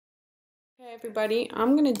Hey everybody,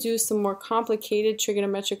 I'm going to do some more complicated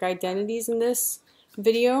trigonometric identities in this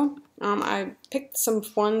video. I picked some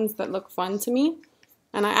ones that look fun to me,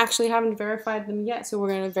 and I actually haven't verified them yet, so we're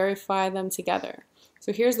going to verify them together.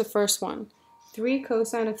 So here's the first one. 3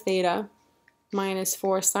 cosine of theta minus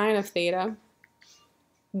 4 sine of theta,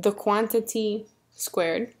 the quantity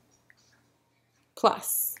squared,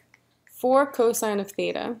 plus 4 cosine of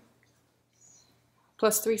theta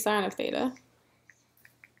plus 3 sine of theta,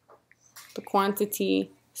 the quantity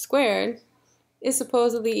squared, is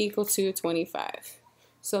supposedly equal to 25.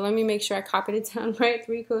 So let me make sure I copied it down right.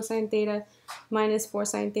 3 cosine theta minus 4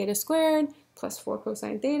 sine theta squared plus 4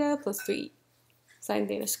 cosine theta plus 3 sine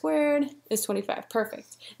theta squared is 25.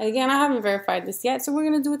 Perfect. And again, I haven't verified this yet, so we're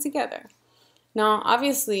going to do it together. Now,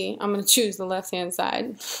 obviously, I'm going to choose the left-hand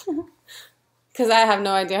side because I have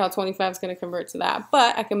no idea how 25 is going to convert to that.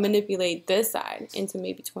 But I can manipulate this side into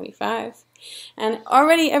maybe 25. And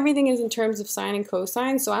already everything is in terms of sine and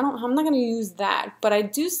cosine, so I'm not going to use that. But I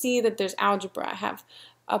do see that there's algebra. I have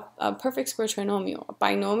a perfect square trinomial, a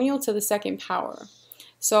binomial to the second power.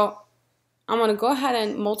 So I'm going to go ahead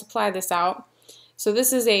and multiply this out. So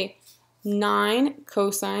this is a 9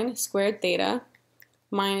 cosine squared theta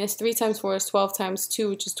minus 3 times 4 is 12 times 2,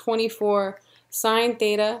 which is 24 sine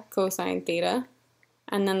theta cosine theta.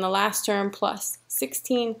 And then the last term plus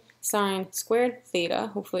 16 sine squared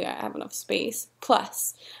theta, hopefully I have enough space,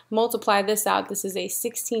 plus, multiply this out, this is a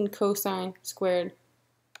 16 cosine squared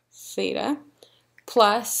theta,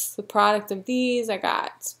 plus the product of these, I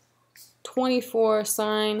got 24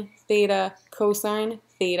 sine theta cosine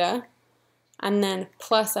theta, and then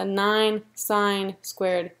plus a 9 sine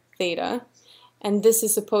squared theta, and this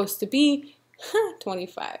is supposed to be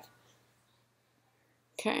 25.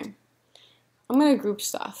 Okay. I'm going to group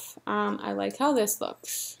stuff. I like how this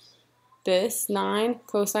looks. This 9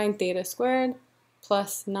 cosine theta squared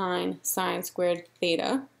plus 9 sine squared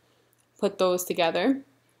theta. Put those together.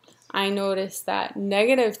 I notice that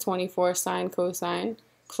negative 24 sine cosine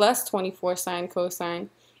plus 24 sine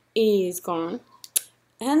cosine is gone.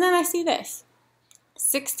 And then I see this.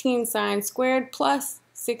 16 sine squared plus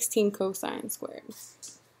 16 cosine squared.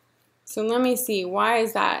 So let me see, why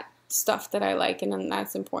is that stuff that I like, and then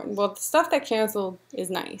that's important? Well, the stuff that canceled is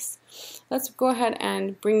nice. Let's go ahead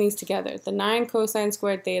and bring these together. The 9 cosine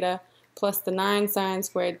squared theta plus the 9 sine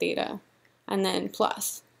squared theta, and then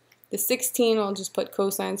plus the 16, we'll just put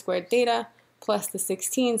cosine squared theta plus the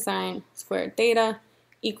 16 sine squared theta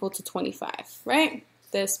equal to 25, right?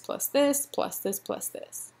 This plus this plus this plus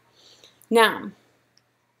this. Now,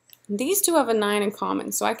 these two have a 9 in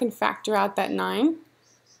common, so I can factor out that 9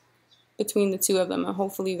 between the two of them, and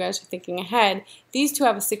hopefully you guys are thinking ahead. These two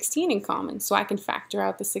have a 16 in common, so I can factor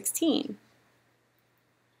out the 16.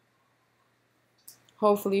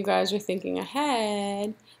 Hopefully you guys are thinking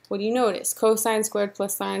ahead. What do you notice? Cosine squared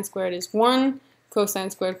plus sine squared is 1.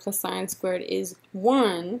 Cosine squared plus sine squared is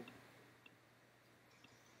 1.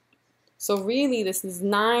 So really this is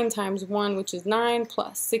 9 times 1, which is 9,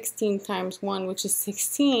 plus 16 times 1, which is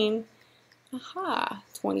 16. Aha,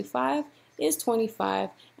 25 is 25,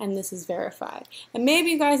 and this is verified. And maybe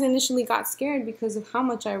you guys initially got scared because of how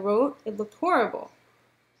much I wrote. It looked horrible.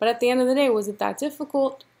 But at the end of the day, was it that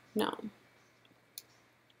difficult? No.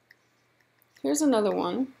 Here's another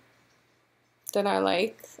one that I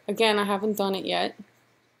like. Again, I haven't done it yet,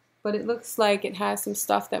 but it looks like it has some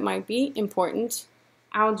stuff that might be important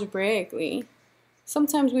algebraically.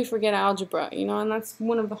 Sometimes we forget algebra, and that's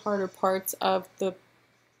one of the harder parts of the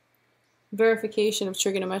verification of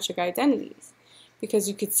trigonometric identities, because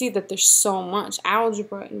you could see that there's so much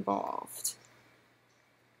algebra involved.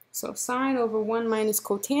 So sine over 1 minus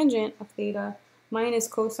cotangent of theta minus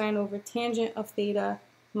cosine over tangent of theta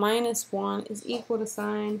minus 1 is equal to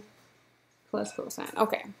sine plus cosine.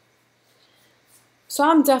 Okay, so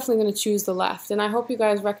I'm definitely going to choose the left, and I hope you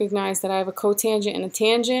guys recognize that I have a cotangent and a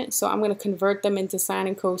tangent, so I'm going to convert them into sine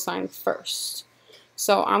and cosine first.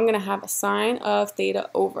 So I'm going to have a sine of theta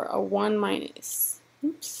over a 1 minus,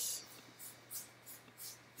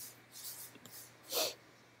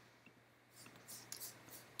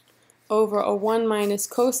 over a 1 minus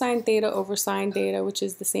cosine theta over sine theta, which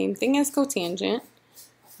is the same thing as cotangent,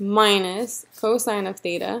 minus cosine of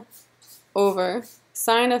theta over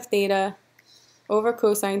sine of theta over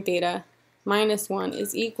cosine theta minus 1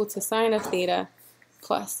 is equal to sine of theta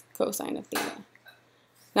plus cosine of theta.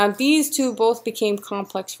 Now these two both became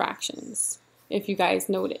complex fractions, if you guys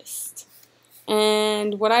noticed.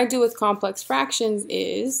 And what I do with complex fractions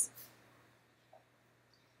is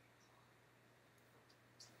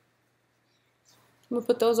I'm going to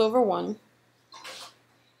put those over 1.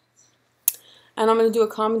 And I'm going to do a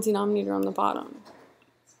common denominator on the bottom.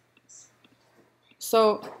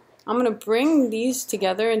 So I'm going to bring these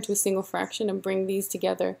together into a single fraction and bring these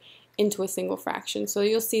together into a single fraction. So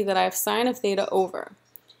you'll see that I have sine of theta over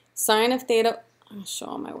sine of theta, I'll show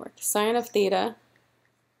all my work, sine of theta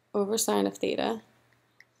over sine of theta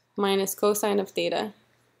minus cosine of theta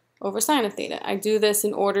over sine of theta. I do this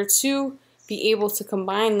in order to be able to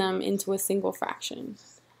combine them into a single fraction.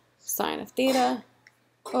 Sine of theta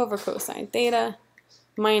over cosine theta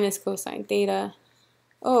minus cosine theta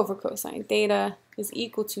over cosine theta is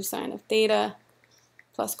equal to sine of theta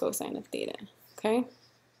plus cosine of theta. Okay?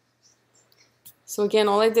 So again,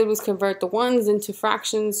 all I did was convert the ones into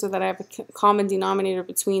fractions so that I have a common denominator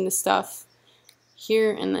between the stuff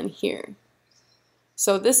here and then here.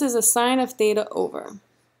 So this is a sine of theta over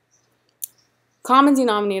common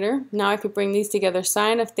denominator. Now I could bring these together.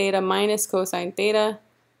 Sine of theta minus cosine theta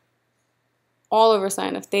all over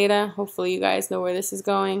sine of theta. Hopefully you guys know where this is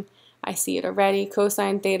going. I see it already.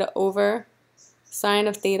 Cosine theta over sine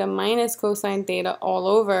of theta minus cosine theta all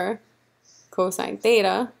over cosine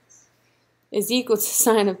theta is equal to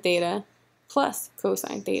sine of theta plus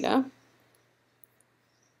cosine theta.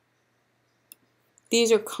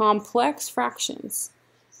 These are complex fractions.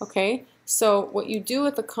 Okay, so what you do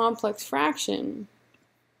with a complex fraction,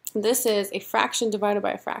 this is a fraction divided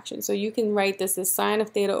by a fraction. So you can write this as sine of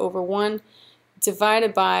theta over 1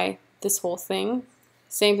 divided by this whole thing.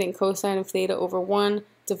 Same thing, cosine of theta over 1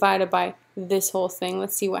 divided by this whole thing.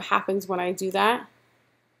 Let's see what happens when I do that.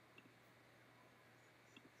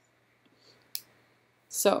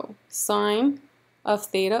 So sine of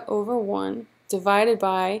theta over 1 divided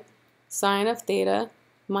by sine of theta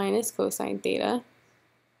minus cosine theta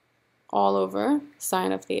all over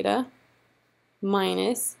sine of theta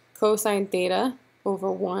minus cosine theta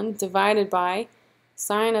over 1 divided by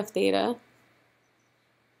sine of theta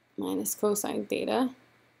minus cosine theta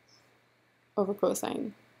over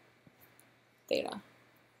cosine theta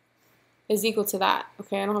is equal to that.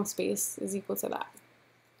 Okay, I don't have space, is equal to that.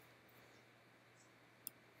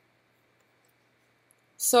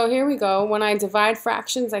 So here we go. When I divide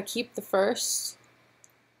fractions, I keep the first,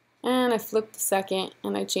 and I flip the second,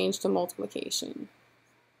 and I change to multiplication.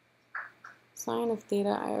 Sine of theta,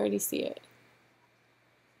 I already see it,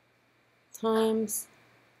 times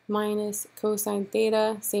minus cosine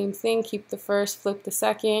theta, same thing, keep the first, flip the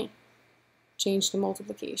second, change to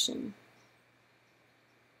multiplication.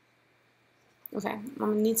 Okay, I'm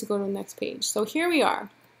going to need to go to the next page. So here we are.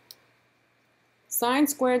 Sine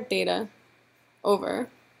squared theta over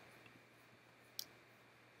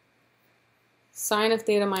sine of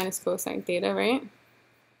theta minus cosine theta, right?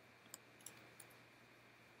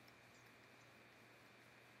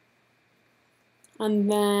 And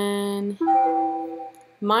then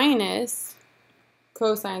minus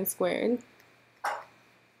cosine squared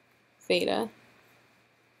theta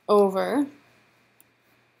over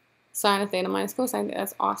sine of theta minus cosine theta.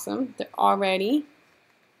 That's awesome. They're already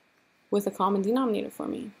with a common denominator for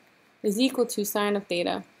me. Is equal to sine of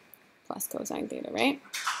theta plus cosine theta, right?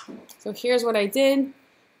 So here's what I did.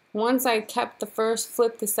 Once I kept the first,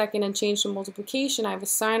 flipped the second, and changed to multiplication, I have a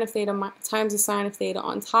sine of theta times a sine of theta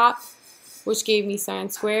on top, which gave me sine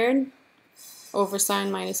squared over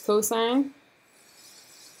sine minus cosine.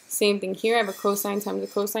 Same thing here. I have a cosine times a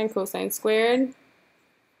cosine, cosine squared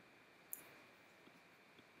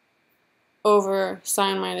over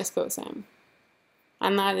sine minus cosine.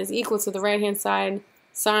 And that is equal to the right-hand side,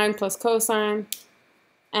 sine plus cosine.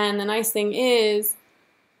 And the nice thing is,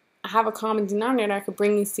 I have a common denominator. I could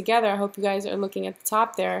bring these together. I hope you guys are looking at the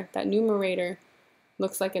top there. That numerator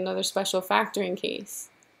looks like another special factoring case.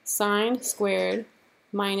 Sine squared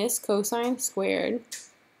minus cosine squared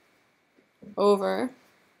over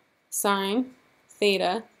sine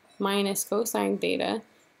theta minus cosine theta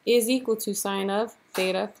is equal to sine of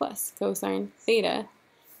theta plus cosine theta.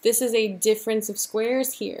 This is a difference of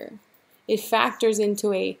squares here. It factors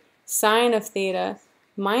into a sine of theta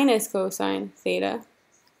minus cosine theta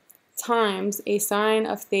times a sine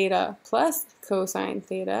of theta plus cosine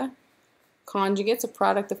theta. Conjugates, a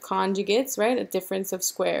product of conjugates, right? A difference of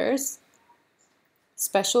squares.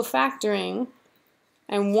 Special factoring.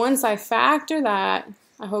 And once I factor that,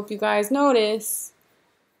 I hope you guys notice,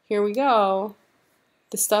 here we go,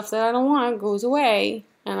 the stuff that I don't want goes away,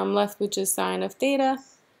 and I'm left with just sine of theta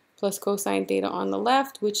plus cosine theta on the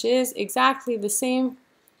left, which is exactly the same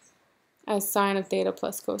as sine of theta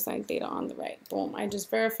plus cosine theta on the right. Boom, I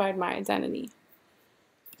just verified my identity.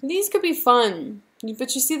 These could be fun,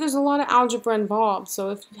 but you see there's a lot of algebra involved. So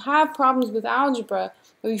if you have problems with algebra,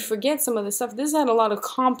 or you forget some of the stuff, this had a lot of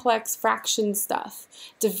complex fraction stuff.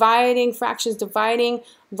 Dividing fractions, dividing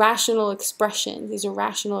rational expressions. These are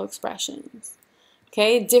rational expressions.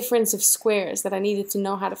 Okay, difference of squares that I needed to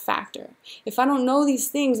know how to factor. If I don't know these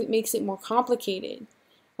things, it makes it more complicated.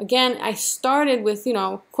 Again, I started with,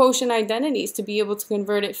 quotient identities to be able to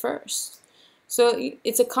convert it first. So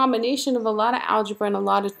it's a combination of a lot of algebra and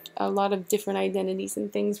a lot of different identities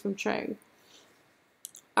and things from trig.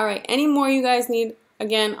 All right, any more you guys need?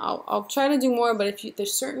 Again, I'll try to do more, but if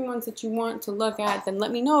there's certain ones that you want to look at, then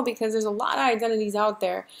let me know, because there's a lot of identities out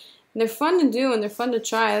there. And they're fun to do and they're fun to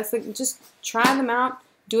try. It's like, just try them out,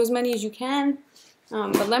 do as many as you can.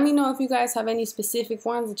 But let me know if you guys have any specific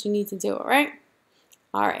ones that you need to do, all right?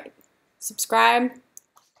 All right, subscribe,